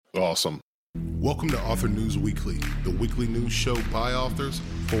Awesome. Welcome to Author News Weekly, the weekly news show by authors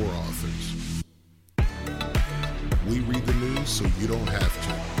for authors. We read the news so you don't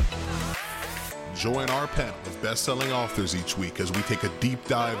have to. Join our panel of best-selling authors each week as we take a deep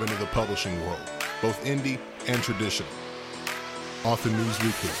dive into the publishing world, both indie and traditional. Author News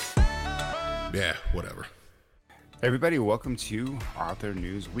Weekly. Yeah, whatever. Hey everybody, welcome to Author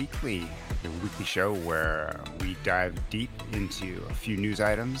News Weekly, the weekly show where we dive deep into a few news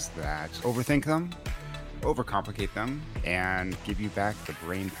items that overthink them, overcomplicate them, and give you back the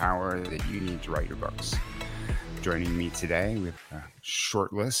brain power that you need to write your books. Joining me today, we have a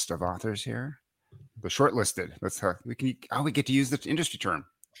short list of authors here. The shortlisted. We get to use the industry term.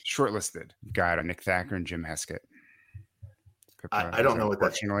 Shortlisted. We've got Nick Thacker and Jim Heskett. I don't know what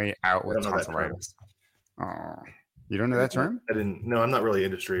that's. Unfortunately, out with tonsillitis. Oh, you don't know that term? I didn't. No, I'm not really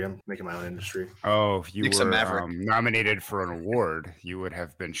industry. I'm making my own industry. Oh, if you were nominated for an award, you would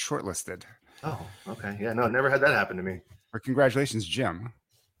have been shortlisted. Oh, okay. Yeah, no, never had that happen to me. Well, congratulations, Jim.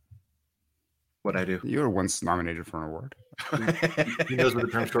 What'd I do? You were once nominated for an award. He knows what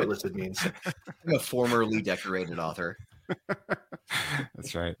the term shortlisted means. I'm a formerly decorated author.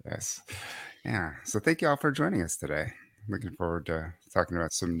 That's right. Yes. Yeah. So thank you all for joining us today. Looking forward to talking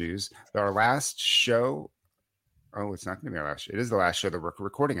about some news. Our last show. Oh, it's not going to be our last show. It is the last show that we're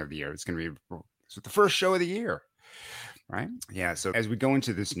recording of the year. It's going to be the first show of the year. Right? Yeah. So as we go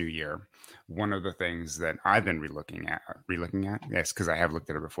into this new year, one of the things that I've been relooking at, yes, because I have looked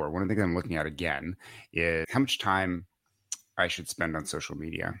at it before. One of the things I'm looking at again is how much time I should spend on social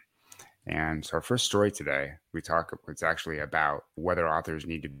media. And so our first story today, it's actually about whether authors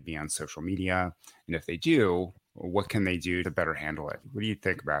need to be on social media. And if they do, what can they do to better handle it? What do you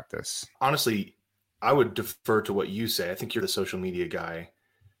think about this? Honestly, I would defer to what you say. I think you're the social media guy,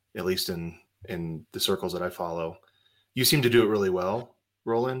 at least in the circles that I follow. You seem to do it really well,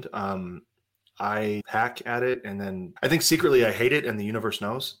 Roland. I hack at it, and then I think secretly I hate it, and the universe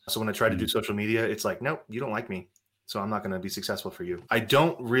knows. So when I try to do social media, it's like, nope, you don't like me, so I'm not going to be successful for you. I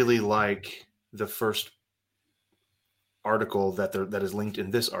don't really like the first article that is linked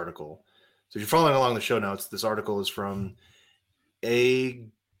in this article. So if you're following along the show notes, this article is from a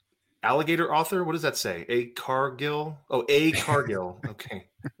alligator author. What does that say? A Cargill. Okay. AC Cargill.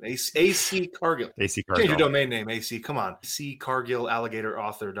 AC Cargill. Change your domain name, AC. Come on.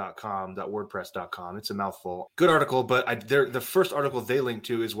 ccargillalligatorauthor.com.wordpress.com. It's a mouthful. Good article, but the first article they link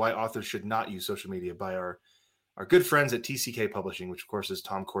to is why authors should not use social media by our good friends at TCK Publishing, which of course is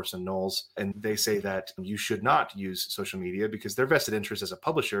Tom Corson Knowles. And they say that you should not use social media because their vested interest as a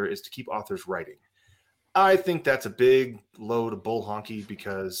publisher is to keep authors writing. I think that's a big load of bull honky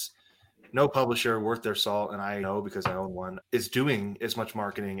because no publisher worth their salt, and I know because I own one, is doing as much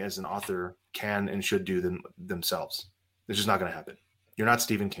marketing as an author can and should do themselves. It's just not going to happen. You're not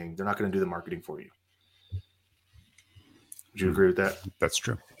Stephen King. They're not going to do the marketing for you. Would you agree with that? That's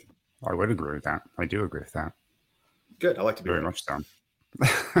true. I would agree with that. I do agree with that. Good. I like to be very right. much so.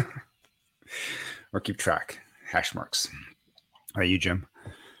 Or keep track. Hash marks. Are you, Jim?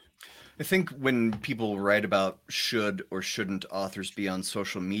 I think when people write about should or shouldn't authors be on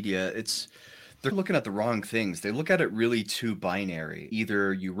social media, they're looking at the wrong things. They look at it really too binary.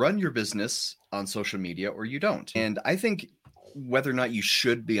 Either you run your business on social media or you don't. And I think whether or not you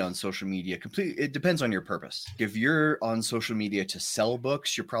should be on social media, it depends on your purpose. If you're on social media to sell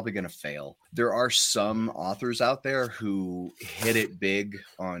books, you're probably going to fail. There are some authors out there who hit it big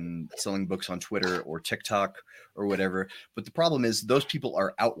on selling books on Twitter or TikTok or whatever. But the problem is those people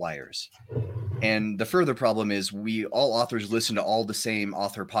are outliers. And the further problem is all authors listen to all the same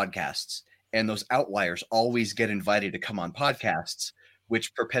author podcasts. And those outliers always get invited to come on podcasts,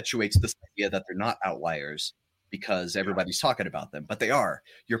 which perpetuates this idea that they're not outliers because everybody's talking about them, but they are.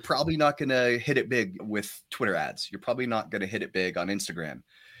 You're probably not going to hit it big with Twitter ads. You're probably not going to hit it big on Instagram.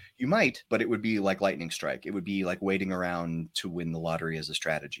 You might, but it would be like lightning strike. It would be like waiting around to win the lottery as a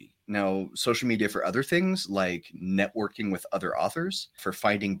strategy. Now, social media for other things like networking with other authors, for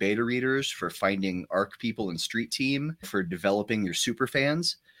finding beta readers, for finding ARC people and Street Team, for developing your super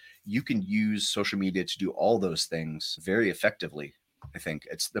fans, you can use social media to do all those things very effectively. I think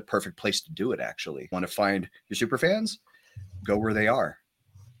it's the perfect place to do it, actually. Want to find your super fans? Go where they are.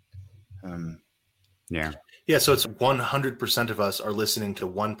 Yeah. Yeah, so it's 100% of us are listening to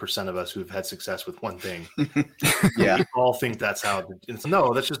 1% of us who've had success with one thing. Yeah. We all think that's how.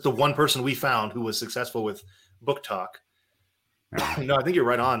 No, that's just the one person we found who was successful with Book Talk. No, I think you're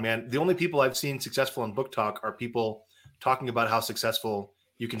right on, man. The only people I've seen successful in Book Talk are people talking about how successful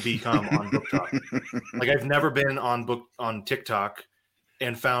you can become on Book Talk. Like I've never been on TikTok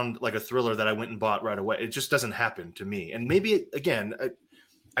and found like a thriller that I went and bought right away. It just doesn't happen to me. And maybe again,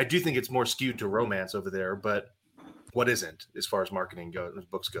 I do think it's more skewed to romance over there, but what isn't as far as marketing goes,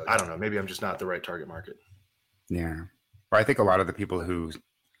 books go? I don't know. Maybe I'm just not the right target market. Yeah. But I think a lot of the people who,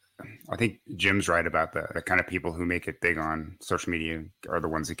 I think Jim's right about the kind of people who make it big on social media are the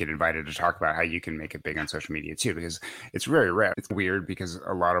ones that get invited to talk about how you can make it big on social media too, because it's very rare. It's weird because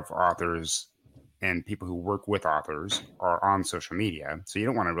a lot of authors and people who work with authors are on social media. So you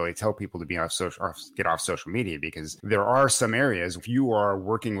don't want to really tell people to be get off social media, because there are some areas, if you are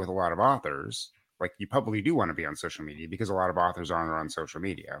working with a lot of authors, like you probably do want to be on social media, because a lot of authors aren't on social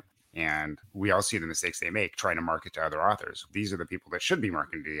media. And we all see the mistakes they make trying to market to other authors. These are the people that should be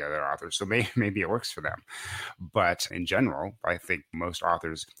marketing to the other authors. So maybe it works for them. But in general, I think most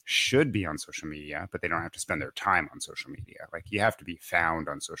authors should be on social media, but they don't have to spend their time on social media. Like, you have to be found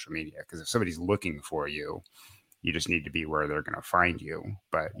on social media, because if somebody's looking for you, you just need to be where they're going to find you.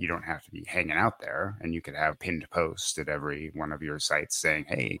 But you don't have to be hanging out there. And you could have pinned posts at every one of your sites saying,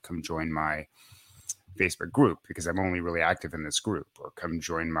 hey, come join my Facebook group because I'm only really active in this group, or come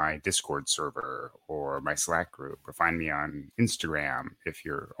join my Discord server or my Slack group, or find me on Instagram if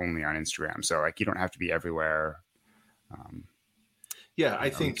you're only on Instagram. So like, you don't have to be everywhere. Yeah, I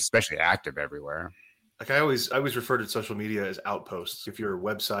think especially active everywhere. Like I always refer to social media as outposts. If your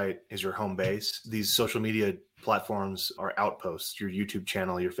website is your home base, these social media platforms are outposts. Your YouTube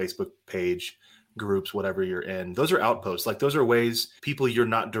channel, your Facebook page, groups, whatever you're in, those are outposts. Like, those are ways people you're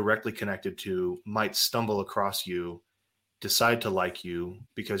not directly connected to might stumble across you, decide to like you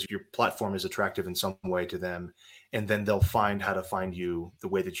because your platform is attractive in some way to them, and then they'll find how to find you the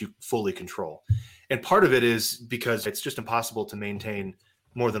way that you fully control. And part of it is because it's just impossible to maintain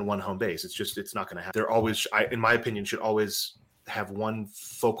more than one home base. It's not going to happen. They're always, in my opinion, should always have one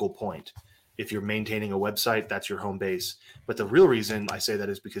focal point. If you're maintaining a website, that's your home base. But the real reason I say that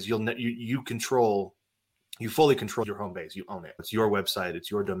is because you fully control your home base. You own it. It's your website.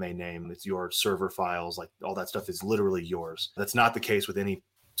 It's your domain name. It's your server files. Like, all that stuff is literally yours. That's not the case with any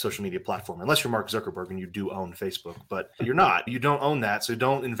social media platform, unless you're Mark Zuckerberg and you do own Facebook, but you're not. You don't own that. So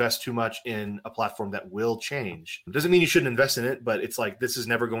don't invest too much in a platform that will change. It doesn't mean you shouldn't invest in it, but it's like, this is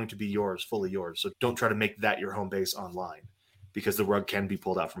never going to be yours, fully yours. So don't try to make that your home base online, because the rug can be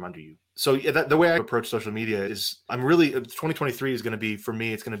pulled out from under you. So yeah, the way I approach social media is 2023 is going to be, for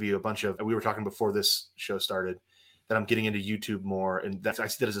me, it's going to be a bunch of, we were talking before this show started, that I'm getting into YouTube more. And I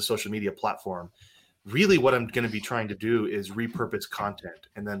see that as a social media platform. Really what I'm going to be trying to do is repurpose content.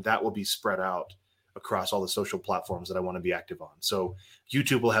 And then that will be spread out across all the social platforms that I want to be active on. So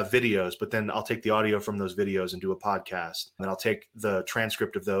YouTube will have videos, but then I'll take the audio from those videos and do a podcast. And then I'll take the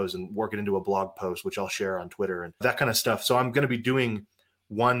transcript of those and work it into a blog post, which I'll share on Twitter and that kind of stuff. So I'm going to be doing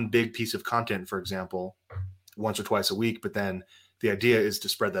one big piece of content, for example, once or twice a week, but then the idea is to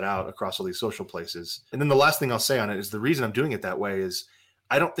spread that out across all these social places. And then the last thing I'll say on it is the reason I'm doing it that way is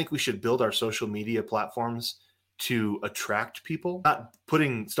I don't think we should build our social media platforms to attract people. Not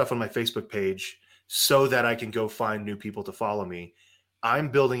putting stuff on my Facebook page so that I can go find new people to follow me. I'm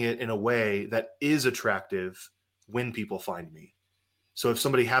building it in a way that is attractive when people find me. So if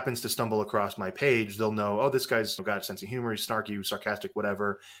somebody happens to stumble across my page, they'll know, oh, this guy's got a sense of humor, he's snarky, sarcastic,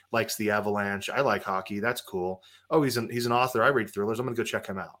 whatever, likes the Avalanche, I like hockey, that's cool. Oh, he's an author, I read thrillers, I'm going to go check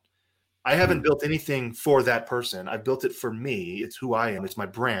him out. I haven't built anything for that person. I've built it for me. It's who I am. It's my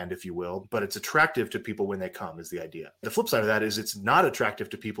brand, if you will, but it's attractive to people when they come is the idea. The flip side of that is it's not attractive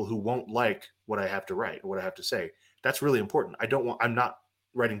to people who won't like what I have to write or what I have to say. That's really important. I'm not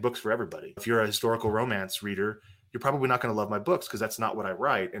writing books for everybody. If you're a historical romance reader, you're probably not going to love my books because that's not what I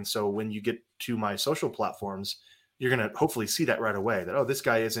write. And so when you get to my social platforms, you're going to hopefully see that right away that, oh, this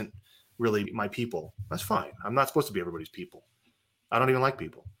guy isn't really my people. That's fine. I'm not supposed to be everybody's people. I don't even like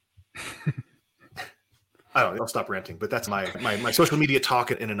people. I'll stop ranting, but that's my social media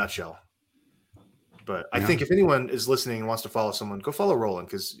talk in a nutshell. But I think if anyone is listening and wants to follow someone, go follow Roland,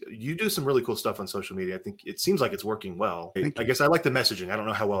 because you do some really cool stuff on social media. I think it seems like it's working well. I guess I like the messaging. I don't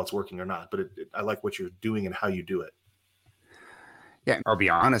know how well it's working or not, but I like what you're doing and how you do it. Yeah, I'll be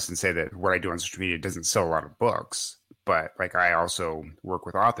honest and say that what I do on social media doesn't sell a lot of books, but like I also work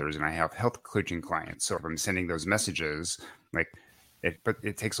with authors and I have health coaching clients. So if I'm sending those messages, but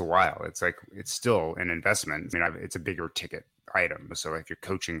it takes a while. It's still an investment. I mean, it's a bigger ticket item. So if you're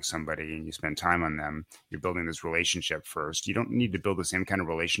coaching somebody and you spend time on them, you're building this relationship first. You don't need to build the same kind of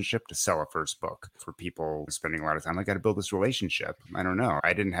relationship to sell a first book. For people spending a lot of time, I got to build this relationship. I don't know.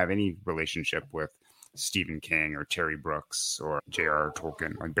 I didn't have any relationship with Stephen King or Terry Brooks or J.R.R.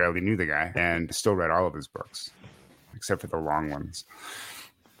 Tolkien. I barely knew the guy and still read all of his books, except for the long ones.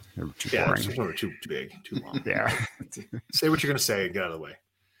 They were too boring. Some were too big, too long. Yeah. Say what you're going to say and get out of the way.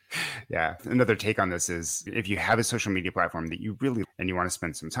 Yeah. Another take on this is if you have a social media platform that you really, and you want to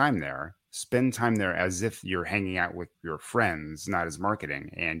spend some time there, spend time there as if you're hanging out with your friends, not as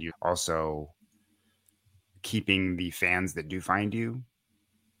marketing. And you also keeping the fans that do find you,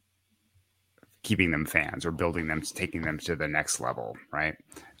 keeping them fans or building them, taking them to the next level, right?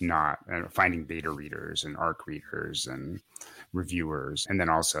 Not finding beta readers and ARC readers and reviewers, and then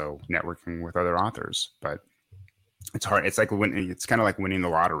also networking with other authors. But it's hard. It's like it's kind of like winning the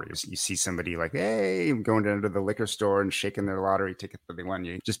lottery. You see somebody like, hey, going down to the liquor store and shaking their lottery ticket that they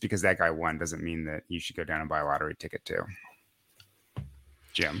won. Just because that guy won doesn't mean that you should go down and buy a lottery ticket too.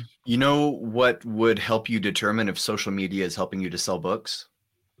 Jim, you know what would help you determine if social media is helping you to sell books?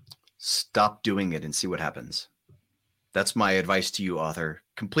 Stop doing it and see what happens. That's my advice to you, author.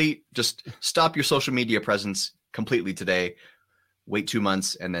 Just stop your social media presence completely today. Wait 2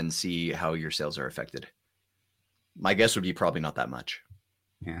 months and then see how your sales are affected. My guess would be probably not that much.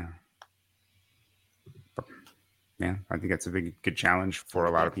 Yeah. Yeah, I think that's a good challenge for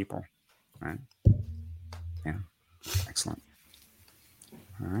a lot of people. Right? Yeah. Excellent.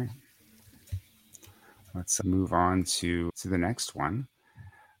 All right. Let's move on to the next one.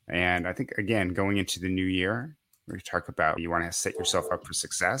 And I think, again, going into the new year, we talk about you want to set yourself up for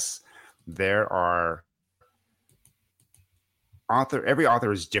success. Every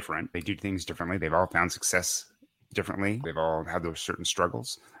author is different. They do things differently. They've all found success differently. They've all had those certain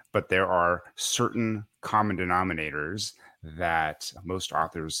struggles, but there are certain common denominators that most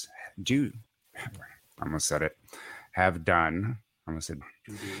authors do. I almost said it. Have done. I almost said,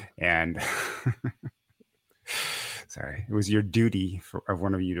 and sorry, it was your duty of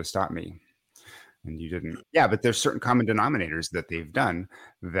one of you to stop me, and you didn't. Yeah, but there's certain common denominators that they've done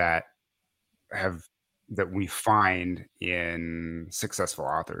that we find in successful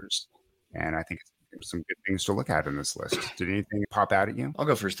authors, and I think it's some good things to look at in this list. Did anything pop out at you? I'll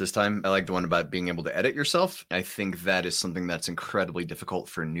go first this time. I like the one about being able to edit yourself. I think that is something that's incredibly difficult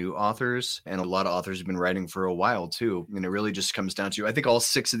for new authors. And a lot of authors have been writing for a while too. And it really just comes down to, I think all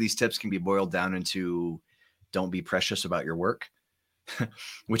 6 of these tips can be boiled down into don't be precious about your work.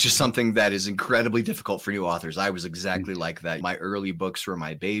 Which is something that is incredibly difficult for new authors. I was exactly like that. My early books were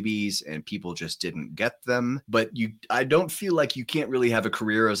my babies and people just didn't get them. But I don't feel like you can't really have a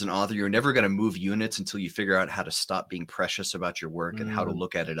career as an author. You're never going to move units until you figure out how to stop being precious about your work and how to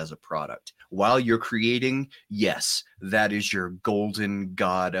look at it as a product. While you're creating, yes, that is your golden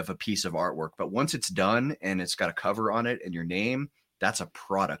god of a piece of artwork. But once it's done and it's got a cover on it and your name, that's a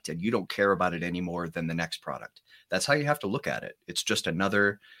product and you don't care about it any more than the next product. That's how you have to look at it. It's just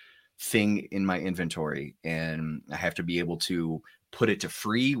another thing in my inventory, and I have to be able to put it to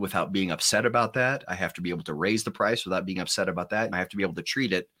free without being upset about that. I have to be able to raise the price without being upset about that. And I have to be able to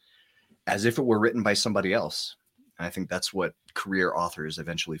treat it as if it were written by somebody else. And I think that's what career authors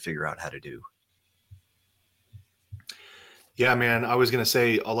eventually figure out how to do. Yeah, man, I was going to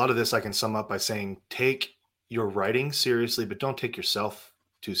say a lot of this I can sum up by saying take your writing seriously, but don't take yourself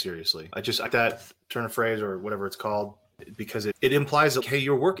too seriously. I just like that turn of phrase or whatever it's called, because it implies that, hey,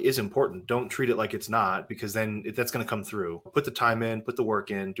 your work is important. Don't treat it like it's not, because then that's going to come through. Put the time in, put the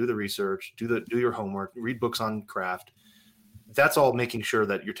work in, do the research, do your homework, read books on craft. That's all making sure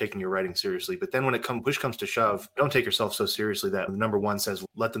that you're taking your writing seriously. But then when push comes to shove, don't take yourself so seriously that number 1 says,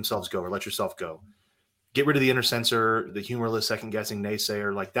 let themselves go or let yourself go. Get rid of the inner censor, the humorless, second-guessing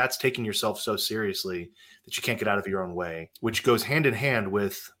naysayer. Like, that's taking yourself so seriously that you can't get out of your own way, which goes hand in hand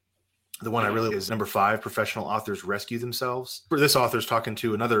with the one I really is number 5, professional authors rescue themselves. This author's talking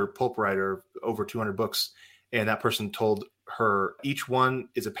to another pulp writer, over 200 books, and that person told her each one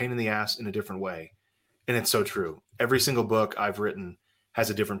is a pain in the ass in a different way. And it's so true. Every single book I've written has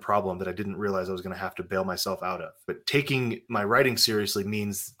a different problem that I didn't realize I was going to have to bail myself out of. But taking my writing seriously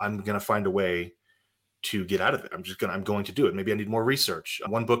means I'm going to find a way to get out of it. I'm going to do it. Maybe I need more research.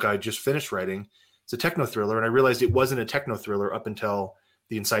 One book I just finished writing, it's a techno thriller, and I realized it wasn't a techno thriller up until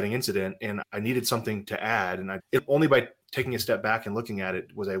the inciting incident, and I needed something to add, and only by taking a step back and looking at it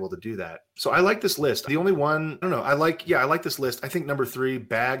was able to do that. So I like this list. The only one, I don't know, I like this list. I think number 3,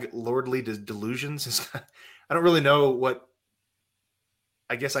 bag lordly delusions, is I don't really know what.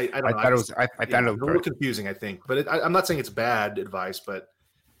 I guess I don't know. I found it a little confusing, I think, but I'm not saying it's bad advice, but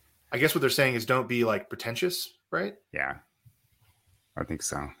I guess what they're saying is don't be like pretentious, right? Yeah, I think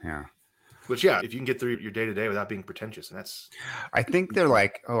so. Yeah. Which, yeah, if you can get through your day to day without being pretentious, and that's. I think they're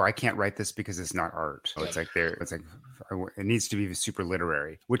like, oh, I can't write this because it's not art. So it's like it needs to be super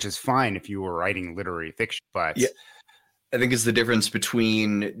literary, which is fine if you were writing literary fiction, but. Yeah. I think it's the difference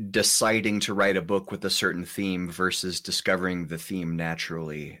between deciding to write a book with a certain theme versus discovering the theme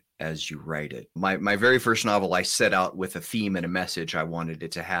naturally. as you write it. My very first novel, I set out with a theme and a message I wanted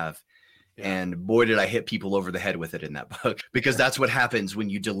it to have. Yeah. And boy, did I hit people over the head with it in that book, because that's what happens when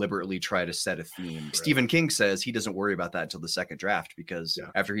you deliberately try to set a theme. Right. Stephen King says he doesn't worry about that until the second draft, because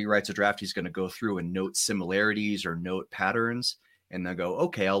after he writes a draft, he's going to go through and note similarities or note patterns, and then go,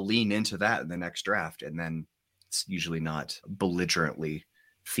 okay, I'll lean into that in the next draft. And then it's usually not belligerently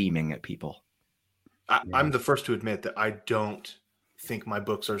theming at people. I'm the first to admit that I don't think my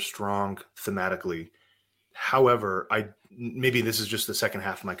books are strong thematically. However, maybe this is just the second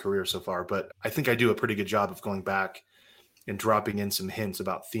half of my career so far, but I think I do a pretty good job of going back and dropping in some hints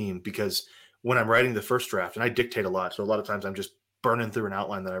about theme, because when I'm writing the first draft, and I dictate a lot, so a lot of times I'm just burning through an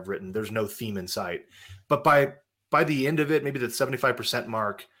outline that I've written. There's no theme in sight. But by the end of it, maybe the 75%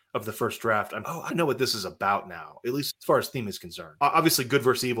 mark of the first draft, I know what this is about now, at least as far as theme is concerned. Obviously good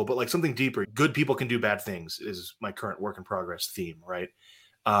versus evil, but like something deeper. Good people can do bad things is my current work in progress theme, right?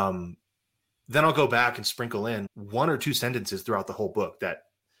 Then I'll go back and sprinkle in one or two sentences throughout the whole book that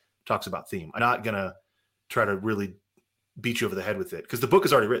talks about theme. I'm not going to try to really beat you over the head with it, because the book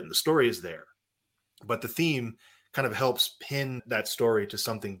is already written. The story is there. But the theme kind of helps pin that story to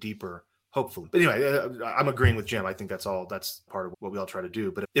something deeper, hopefully. But anyway, I'm agreeing with Jim. I think that's part of what we all try to do.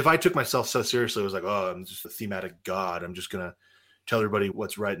 But if I took myself so seriously, it was like, oh, I'm just a thematic god. I'm just going to tell everybody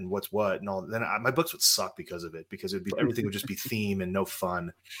what's right and what's what and all. Then my books would suck because of it, because everything would just be theme and no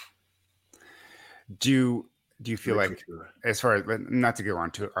fun. Do you feel like, as far as, not to go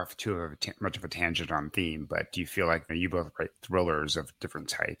on much of a tangent on theme, but do you feel like you both write thrillers of different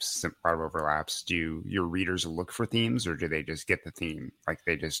types, a lot of overlaps? Do your readers look for themes, or do they just get the theme? Like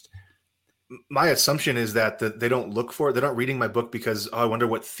they just... My assumption is that they don't look for it. They're not reading my book because, I wonder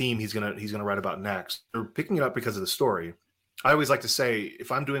what theme he's gonna write about next. They're picking it up because of the story. I always like to say,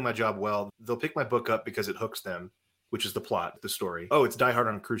 if I'm doing my job well, they'll pick my book up because it hooks them, which is the plot, the story. Oh, it's Die Hard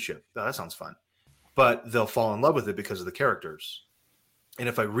on a cruise ship. Oh, that sounds fun. But they'll fall in love with it because of the characters. And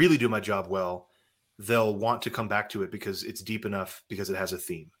if I really do my job well, they'll want to come back to it because it's deep enough, because it has a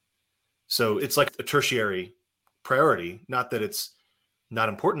theme. So it's like a tertiary priority. Not that it's not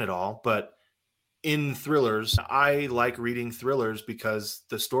important at all, but in thrillers, I like reading thrillers because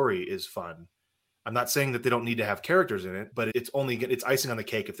the story is fun. I'm not saying that they don't need to have characters in it, but it's icing on the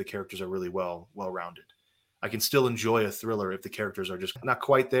cake if the characters are really well-rounded. I can still enjoy a thriller if the characters are just not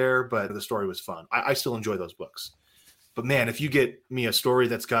quite there, but the story was fun. I still enjoy those books. But man, if you get me a story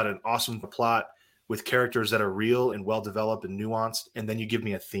that's got an awesome plot with characters that are real and well-developed and nuanced, and then you give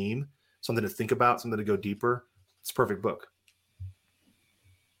me a theme, something to think about, something to go deeper, it's a perfect book.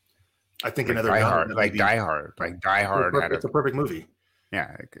 I think like another Die Hard, like Die Hard. It's a perfect movie.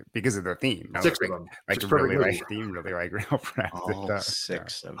 Yeah, because of the theme. Six of them. Like really like the theme, really like real all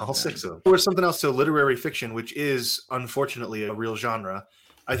six of them. All six of them. Or something else to literary fiction, which is unfortunately a real genre.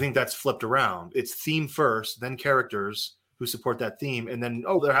 I think that's flipped around. It's theme first, then characters who support that theme, and then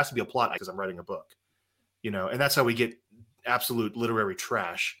there has to be a plot because I'm writing a book. And that's how we get absolute literary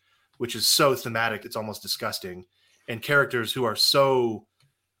trash, which is so thematic it's almost disgusting, and characters who are so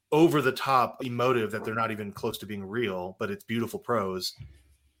over the top emotive that they're not even close to being real, but it's beautiful prose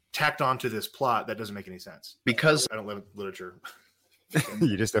tacked onto this plot that doesn't make any sense. Because I don't love literature.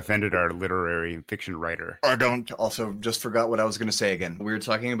 You just offended our literary fiction writer. I don't. Also, just forgot what I was going to say again. We were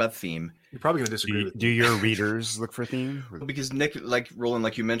talking about theme. You're probably going to disagree with me. Do your readers look for theme? Because Nick, like Roland,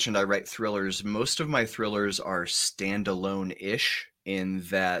 like you mentioned, I write thrillers. Most of my thrillers are standalone-ish, in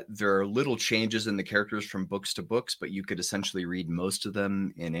that there are little changes in the characters from books to books, but you could essentially read most of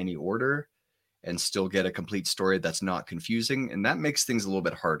them in any order and still get a complete story that's not confusing. And that makes things a little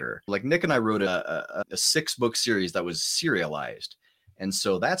bit harder. Like Nick and I wrote a 6-book series that was serialized. And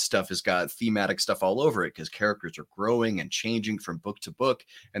so that stuff has got thematic stuff all over it because characters are growing and changing from book to book.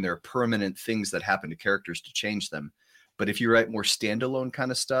 And there are permanent things that happen to characters to change them. But if you write more standalone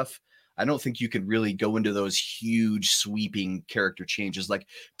kind of stuff, I don't think you can really go into those huge sweeping character changes. Like,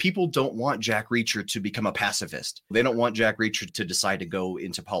 people don't want Jack Reacher to become a pacifist. They don't want Jack Reacher to decide to go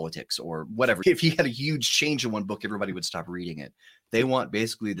into politics or whatever. If he had a huge change in one book, everybody would stop reading it. They want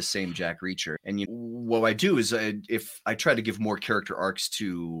basically the same Jack Reacher. And what I do is if I try to give more character arcs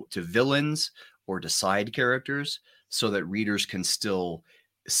to villains or to side characters so that readers can still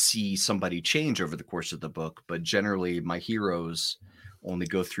see somebody change over the course of the book. But generally my heroes only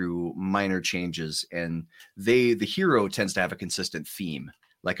go through minor changes, and the hero tends to have a consistent theme.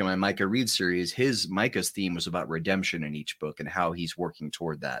 Like in my Micah Reed series, Micah's theme was about redemption in each book and how he's working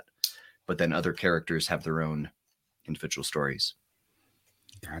toward that. But then other characters have their own individual stories.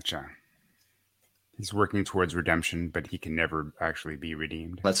 Gotcha. He's working towards redemption, but he can never actually be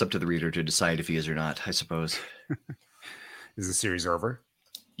redeemed. That's up to the reader to decide if he is or not, I suppose. Is the series over?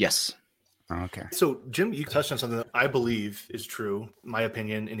 Yes. Okay. So, Jim, you touched on something that I believe is true, my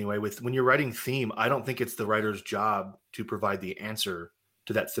opinion anyway. With when you're writing theme, I don't think it's the writer's job to provide the answer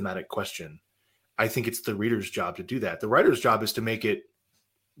to that thematic question. I think it's the reader's job to do that. The writer's job is to make it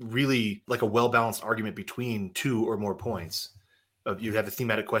really like a well-balanced argument between two or more points. You have a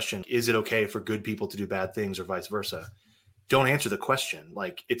thematic question: is it okay for good people to do bad things, or vice versa? Don't answer the question.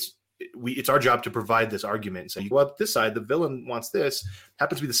 Like it's our job to provide this argument and say, well, this side, the villain wants this,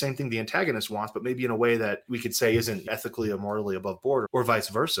 happens to be the same thing the antagonist wants, but maybe in a way that we could say isn't ethically or morally above board, or vice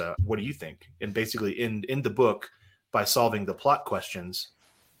versa. What do you think? And basically in the book, by solving the plot questions,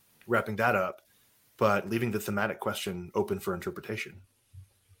 wrapping that up, but leaving the thematic question open for interpretation.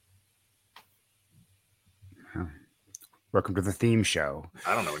 Welcome to the theme show.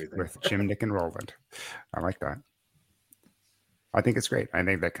 I don't know anything. With Jim, Nick, and Roland. I like that. I think it's great. I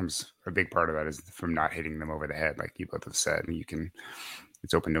think that comes a big part of that is from not hitting them over the head, like you both have said.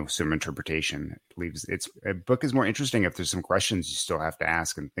 It's open to some interpretation. A book is more interesting if there's some questions you still have to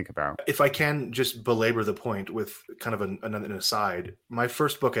ask and think about. If I can just belabor the point with kind of an aside, my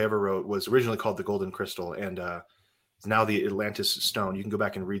first book I ever wrote was originally called The Golden Crystal, and now The Atlantis Stone. You can go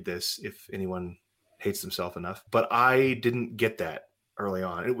back and read this if anyone hates themselves enough. But I didn't get that early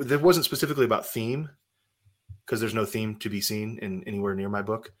on. It wasn't specifically about theme, because there's no theme to be seen in anywhere near my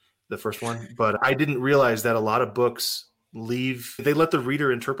book, the first one. But I didn't realize that a lot of books they let the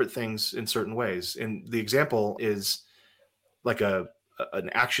reader interpret things in certain ways. And the example is like an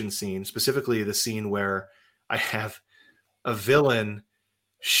action scene, specifically the scene where I have a villain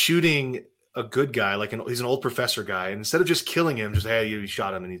shooting a good guy, he's an old professor guy. And instead of just killing him, just, hey, you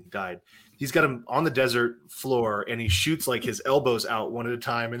shot him and he died. He's got him on the desert floor and he shoots like his elbows out one at a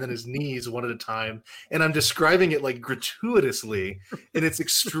time and then his knees one at a time. And I'm describing it like gratuitously and it's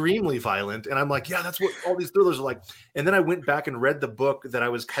extremely violent. And I'm like, yeah, that's what all these thrillers are like. And then I went back and read the book that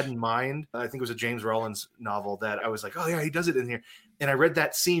I had in mind. I think it was a James Rollins novel that I was like, oh yeah, he does it in here. And I read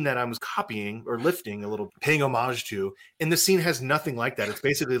that scene that I was copying or lifting a little, paying homage to. And the scene has nothing like that. It's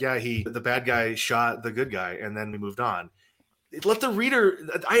basically, yeah, the bad guy shot the good guy and then we moved on. Let the reader,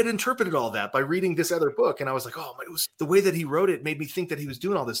 I had interpreted all that by reading this other book. And I was like, oh, it was the way that he wrote it made me think that he was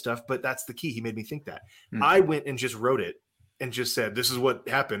doing all this stuff. But that's the key. He made me think that. I went and just wrote it and just said, this is what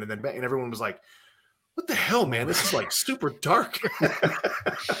happened. And everyone was like, what the hell, man? This is like super dark.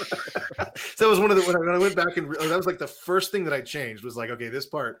 So that was when I went back and that was like the first thing that I changed was like, okay, this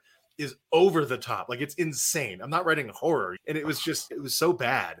part is over the top. Like it's insane. I'm not writing horror. And it was so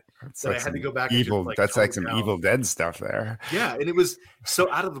bad that I had to go back. That's like some Evil Dead stuff there. Yeah. And it was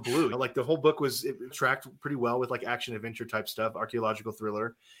so out of the blue. Like the whole book it tracked pretty well with like action adventure type stuff, archaeological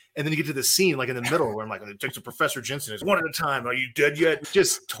thriller. And then you get to the scene like in the middle where I'm like, it takes a Professor Jensen is one at a time. Are you dead yet?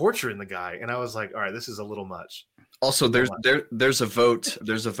 Just torturing the guy. And I was like, all right, this is a little much. Also, there's a vote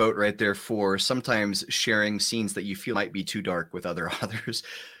right there for sometimes sharing scenes that you feel might be too dark with other authors.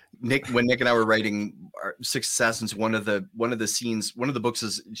 When Nick and I were writing Six Assassins, one of the scenes, one of the books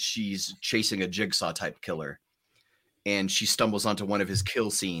is she's chasing a jigsaw type killer, and she stumbles onto one of his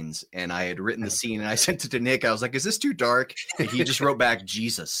kill scenes. And I had written the scene, and I sent it to Nick. I was like, "Is this too dark?" And he just wrote back,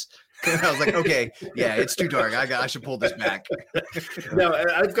 "Jesus." And I was like, "Okay, yeah, it's too dark. I should pull this back." No,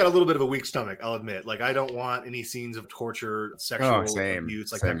 I've got a little bit of a weak stomach, I'll admit. Like, I don't want any scenes of torture, sexual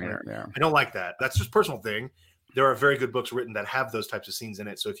abuse, like that. Yeah. I don't like that. That's just a personal thing. There are very good books written that have those types of scenes in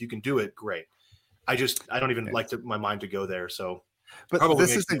it. So if you can do it, great. I don't even like my mind to go there. So, but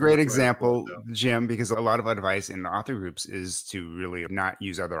this is a great example, Jim, because a lot of advice in author groups is to really not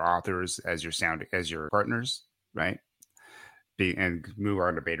use other authors as your partners, right? And move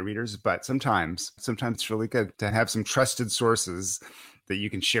on to beta readers. But sometimes it's really good to have some trusted sources that you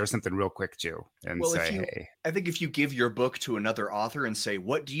can share something real quick to and hey. I think if you give your book to another author and say,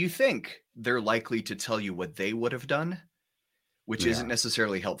 what do you think? They're likely to tell you what they would have done, which isn't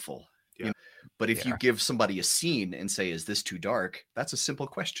necessarily helpful. Yeah. You know? But if you give somebody a scene and say, is this too dark? That's a simple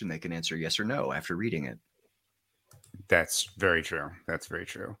question they can answer yes or no after reading it. That's very true. That's very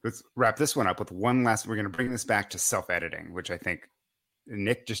true. Let's wrap this one up with one last. We're going to bring this back to self-editing, which I think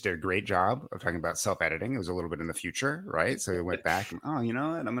Nick just did a great job of talking about self-editing. It was a little bit in the future, right? So he went back and, you know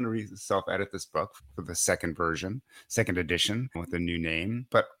what? I'm going to self-edit this book for the second edition with a new name.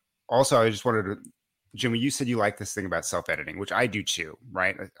 But also, I just wanted to, Jimmy, you said you like this thing about self-editing, which I do too,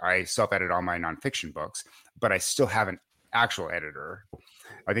 right? I self-edit all my nonfiction books, but I still have an actual editor.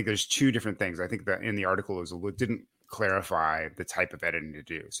 I think there's two different things. I think that in the article it didn't clarify the type of editing to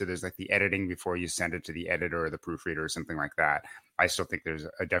do. So there's like the editing before you send it to the editor or the proofreader or something like that. I still think there's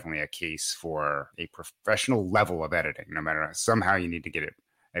definitely a case for a professional level of editing, no matter somehow you need to get it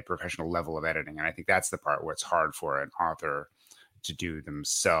a professional level of editing. And I think that's the part where it's hard for an author to do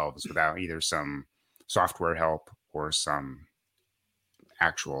themselves without either some software help or some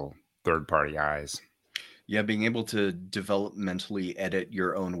actual third-party eyes. Yeah, being able to developmentally edit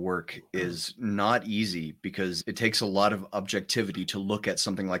your own work is not easy because it takes a lot of objectivity to look at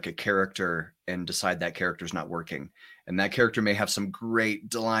something like a character and decide that character's not working. And that character may have some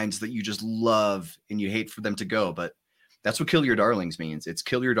great lines that you just love and you hate for them to go, but that's what Kill Your Darlings means. It's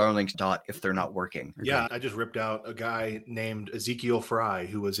kill your darlings if they're not working. Yeah, I just ripped out a guy named Ezekiel Fry,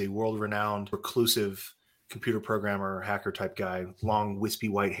 who was a world-renowned reclusive computer programmer, hacker type guy, long wispy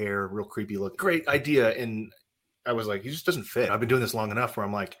white hair, real creepy look. Great idea. And I was like, he just doesn't fit. I've been doing this long enough where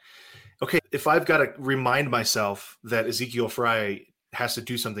I'm like, okay, if I've got to remind myself that Ezekiel Fry has to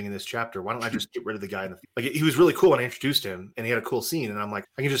do something in this chapter, why don't I just get rid of the guy? Like, he was really cool when I introduced him and he had a cool scene. And I'm like,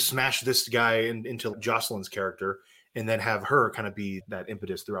 I can just smash this guy into Jocelyn's character and then have her kind of be that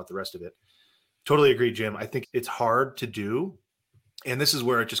impetus throughout the rest of it. Totally agree, Jim. I think it's hard to do. And this is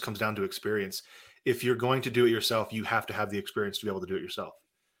where it just comes down to experience. If you're going to do it yourself, you have to have the experience to be able to do it yourself.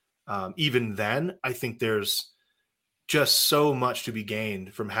 Even then, I think there's just so much to be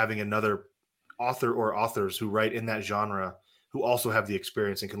gained from having another author or authors who write in that genre, who also have the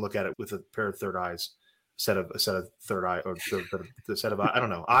experience and can look at it with a pair of third eyes, a set of third eye, or the set of I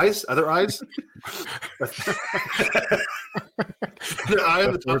don't know, eyes, other eyes. The eye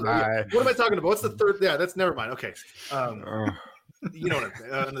on the top. What am I talking about? What's the third? Yeah, that's never mind. Okay. You know what I'm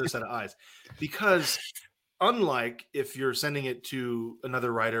saying, another set of eyes. Because unlike if you're sending it to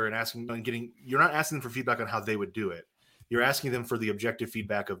another writer and you're not asking them for feedback on how they would do it. You're asking them for the objective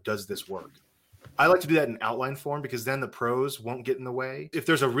feedback of, does this work? I like to do that in outline form because then the prose won't get in the way. If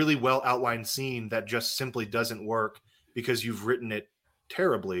there's a really well outlined scene that just simply doesn't work because you've written it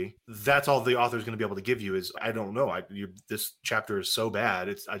terribly, that's all the author is going to be able to give you is, I don't know, this chapter is so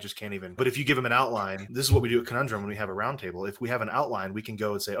bad, I just can't even. But if you give them an outline, this is what we do at Conundrum when we have a roundtable. If we have an outline, we can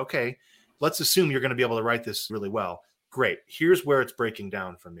go and say, okay, let's assume you're going to be able to write this really well. Great. Here's where it's breaking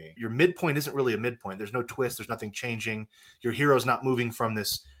down for me. Your midpoint isn't really a midpoint. There's no twist. There's nothing changing. Your hero's not moving from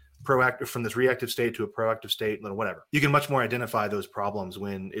this reactive state to a proactive state, whatever. You can much more identify those problems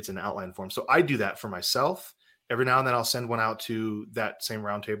when it's in outline form. So I do that for myself. Every now and then I'll send one out to that same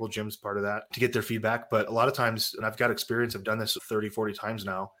roundtable. Jim's part of that to get their feedback. But a lot of times, and I've got experience, I've done this 30, 40 times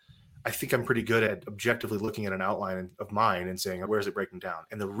now. I think I'm pretty good at objectively looking at an outline of mine and saying, where is it breaking down?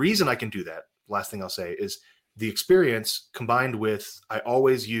 And the reason I can do that, last thing I'll say, is the experience combined with, I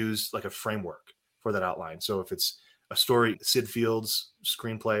always use like a framework for that outline. So if it's a story, Sid Fields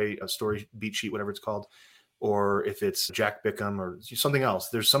screenplay, a story beat sheet, whatever it's called, or if it's Jack Bickham or something else,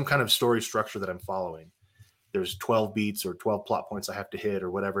 there's some kind of story structure that I'm following. There's 12 beats or 12 plot points I have to hit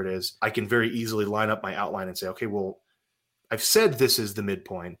or whatever it is. I can very easily line up my outline and say, okay, well, I've said this is the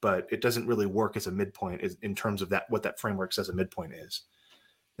midpoint, but it doesn't really work as a midpoint in terms of what that framework says a midpoint is.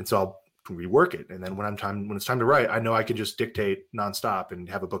 And so I'll rework it. And then when it's time to write, I know I can just dictate nonstop and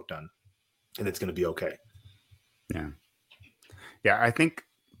have a book done and it's going to be okay. Yeah. Yeah. I think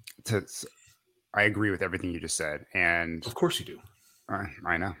I agree with everything you just said. And of course you do.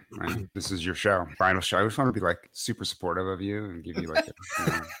 I know. This is your show. Final show. I just want to be like super supportive of you and give you like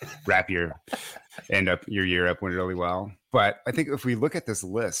wrap your year up really well. But I think if we look at this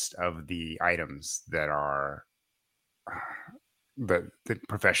list of the items that are that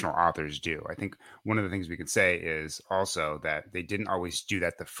professional authors do, I think one of the things we could say is also that they didn't always do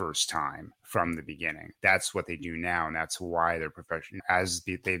that the first time from the beginning. That's what they do now, and that's why they're professional. As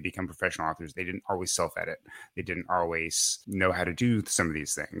they become professional authors, they didn't always self-edit. They didn't always know how to do some of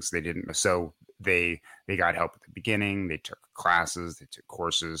these things. They didn't. So they got help at the beginning. They took classes. They took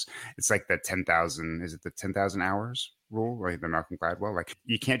courses. It's like the 10,000. Is it the 10,000 hours rule, like the Malcolm Gladwell? Like,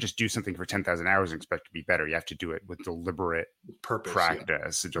 you can't just do something for 10,000 hours and expect to be better. You have to do it with deliberate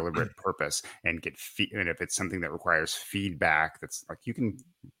practice, a deliberate purpose, and get and if it's something that requires feedback, that's like, you can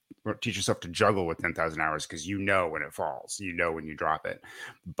teach yourself to juggle with 10,000 hours because you know when it falls, you know when you drop it,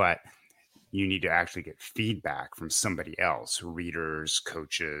 but you need to actually get feedback from somebody else, readers,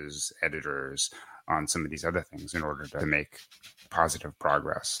 coaches, editors, on some of these other things in order to make positive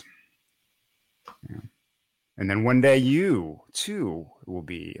progress. Yeah. And then one day you too will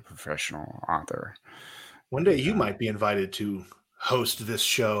be a professional author. One day you might be invited to host this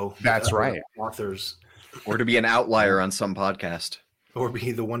show. That's right. Authors. Or to be an outlier on some podcast. Or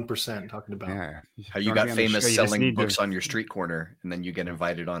be the 1% talking about how you got famous selling books on your street corner, and then you get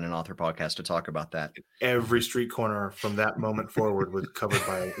invited on an author podcast to talk about that. Every street corner from that moment forward was covered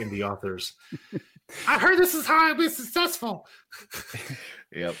by indie authors. I heard this is how I be successful.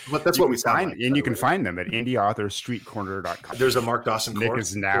 Yep. But that's what we find. And you can find them at indieauthorstreetcorner.com. There's a Mark Dawson Nick course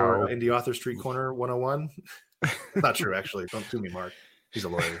is now for Indie Author Street Corner 101. Not true, actually. Don't sue me, Mark. He's a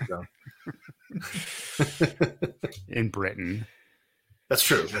lawyer. So. In Britain. That's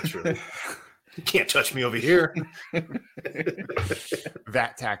true. That's true. You can't touch me over here.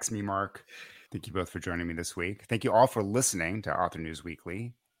 VAT tax me, Mark. Thank you both for joining me this week. Thank you all for listening to Author News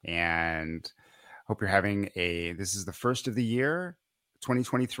Weekly. And hope you're having this is the first of the year,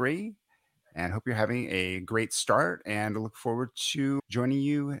 2023. And hope you're having a great start. And I look forward to joining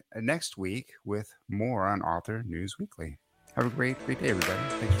you next week with more on Author News Weekly. Have a great day, everybody.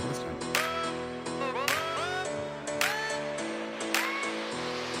 Thanks for listening.